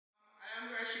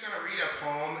actually going to read a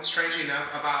poem, strangely enough,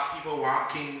 about people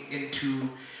walking into,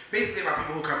 basically about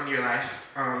people who come into your life.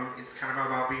 It's kind of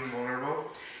about being vulnerable.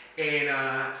 And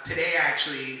today I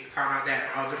actually found out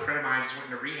that a good friend of mine just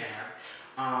went into rehab.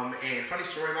 And funny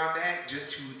story about that,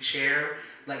 just to share,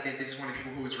 like that this is one of the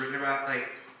people who was written about,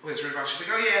 she's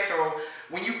like, oh yeah, so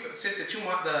since the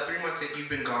 3 months that you've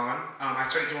been gone, I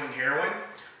started doing heroin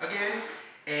again.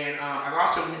 And I've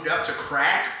also moved up to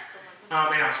crack,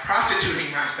 and I was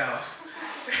prostituting myself.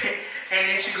 And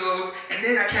then she goes, and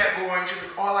then I kept going, she's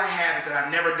like, all I have is that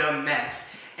I've never done meth.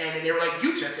 And then they were like,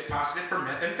 you tested positive for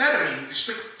methamphetamines. And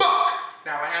she's like, fuck!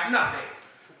 Now I have nothing.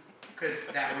 Because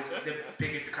that was the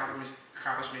biggest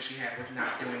accomplishment she had, was not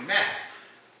doing meth.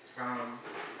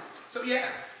 So yeah,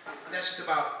 that's just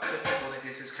about the people that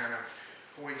this is kind of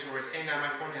pointing towards. And now my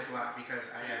phone has locked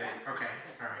because I haven't, okay,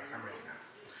 all right, I'm ready now.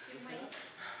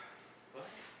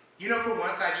 You know, for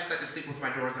once, I just like to sleep with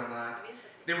my doors unlocked.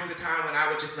 There was a time when I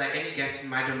would just let any guest in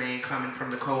my domain come in from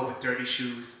the cold with dirty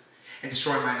shoes and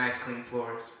destroy my nice clean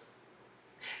floors.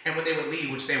 And when they would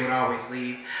leave, which they would always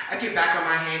leave, I'd get back on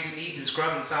my hands and knees and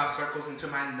scrub in soft circles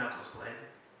until my knuckles bled.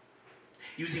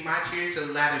 Using my tears to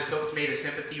lather soaps made of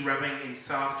sympathy, rubbing in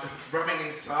soft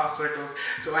circles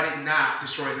so I did not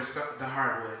destroy the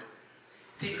hardwood.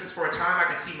 See, because for a time I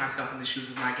could see myself in the shoes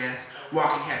of my guests,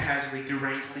 walking haphazardly through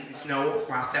rain, sleet, and snow,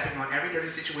 while stepping on every dirty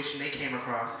situation they came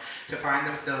across to find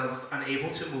themselves unable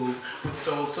to move, with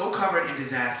souls so covered in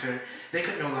disaster, they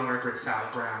could no longer grip solid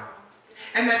ground.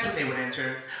 And that's when they would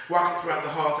enter, walking throughout the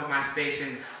halls of my space,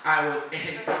 and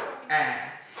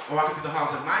walking through the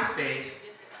halls of my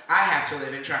space, I have to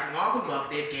live in, tracking all the muck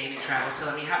they've gained in travels,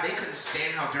 telling me how they couldn't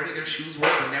stand how dirty their shoes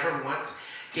were, but never once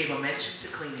gave a mention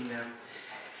to cleaning them.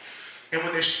 And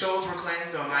when their souls were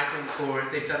cleansed on my clean floors,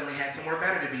 they suddenly had somewhere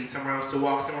better to be, somewhere else to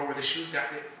walk, somewhere where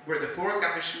the floors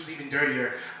got their shoes even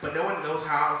dirtier, but no one in those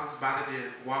houses bothered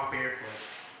to walk barefoot.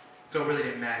 So it really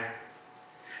didn't matter.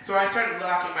 So I started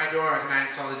locking my doors and I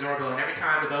installed a doorbell, and every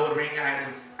time the bell would ring,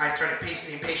 I started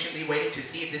pacing impatiently, waiting to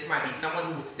see if this might be someone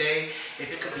who would stay,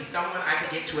 if it could be someone I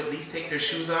could get to at least take their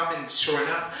shoes off, and sure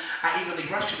enough, I eagerly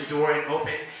rushed to the door and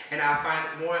open, and I'll find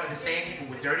more of the same people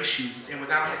with dirty shoes, and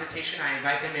without hesitation, I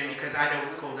invite them in because I know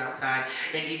it's cold outside,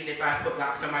 and even if I put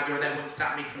locks on my door, that wouldn't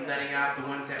stop me from letting out the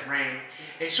ones that rain.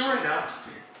 And sure enough,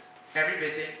 after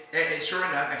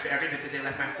every visit, they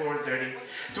left my floors dirty.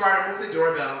 So I removed the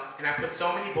doorbell, and I put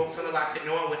so many bolts on the locks that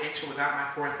no one would enter without my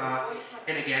forethought.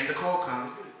 And again, the cold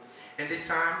comes. And this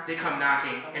time, they come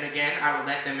knocking, and again, I would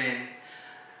let them in.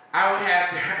 I would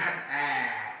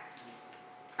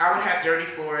have dirty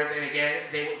floors, and again,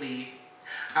 they would leave.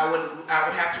 I would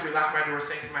have to relock my door,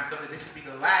 saying to myself that this would be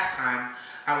the last time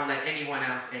I would let anyone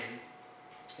else in.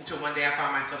 Until one day, I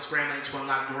found myself scrambling to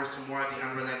unlock doors to more of the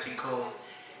unrelenting cold.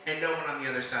 And no one on the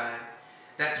other side.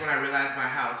 That's when I realized my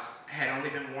house had only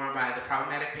been worn by the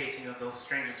problematic pacing of those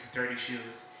strangers with dirty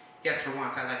shoes. Yes, for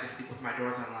once, I like to sleep with my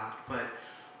doors unlocked, but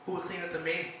who would clean up the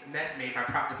mess made by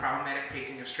the problematic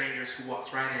pacing of strangers who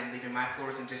walks right in, leaving my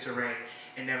floors in disarray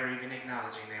and never even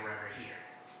acknowledging they were ever here?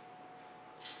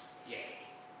 Yay.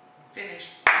 Finished.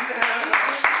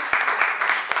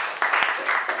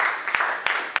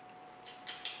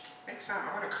 Next time,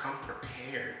 I want to come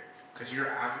prepared, because you're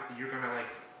gonna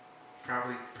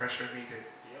probably pressure me to,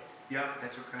 yep,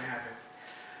 that's what's gonna happen.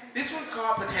 This one's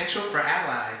called Potential for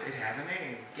Allies. It has a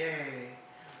name, yay.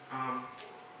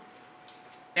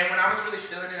 And when I was really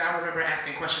feeling it, I remember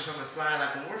asking questions on the slide,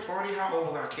 like, when we're 40, how old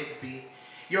will our kids be?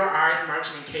 Your eyes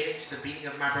marching in cadence to the beating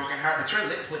of my broken heart, but your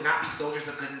lips would not be soldiers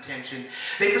of good intention.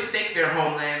 They forsake their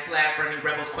homeland, flag-burning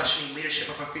rebels questioning leadership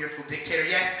of a fearful dictator.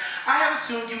 Yes, I have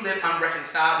assumed you live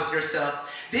unreconciled with yourself.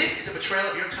 This is a betrayal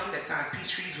of your tongue that signs peace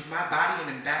treaties with my body, an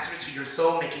ambassador to your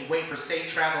soul, making way for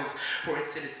safe travels for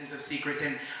its citizens of secrets.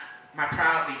 And my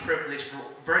proudly privileged,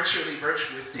 virtually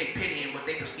virtuous, take pity in what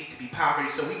they perceive to be poverty,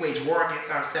 so we wage war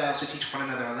against ourselves to teach one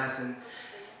another a lesson.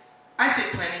 I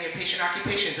sit planning impatient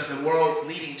occupations of the world's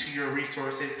leading to your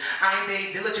resources. I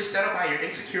invade villages settled by your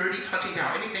insecurities, hunting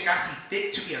down anything I see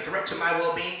fit to be a threat to my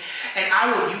well-being, and I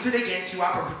will use it against you.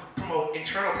 I'll promote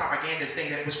internal propaganda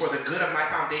saying that it was for the good of my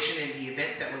foundation and the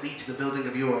events that will lead to the building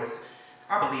of yours.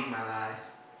 I believe my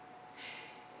lies.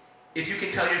 If you can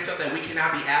tell yourself that we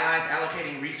cannot be allies,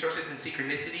 allocating resources in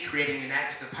synchronicity, creating an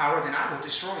axis of power, then I will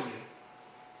destroy you.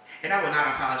 And I will not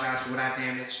apologize for what I've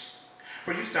damaged.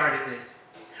 For you started this.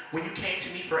 When you came to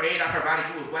me for aid, I provided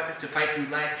you with weapons to fight through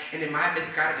life, and in my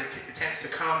misguided attempts to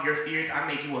calm your fears, I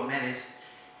made you a menace.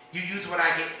 You used what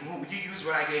I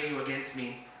gave you against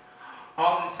me.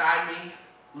 All inside me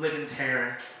live in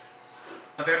terror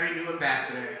of every new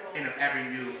ambassador and of every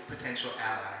new potential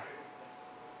ally.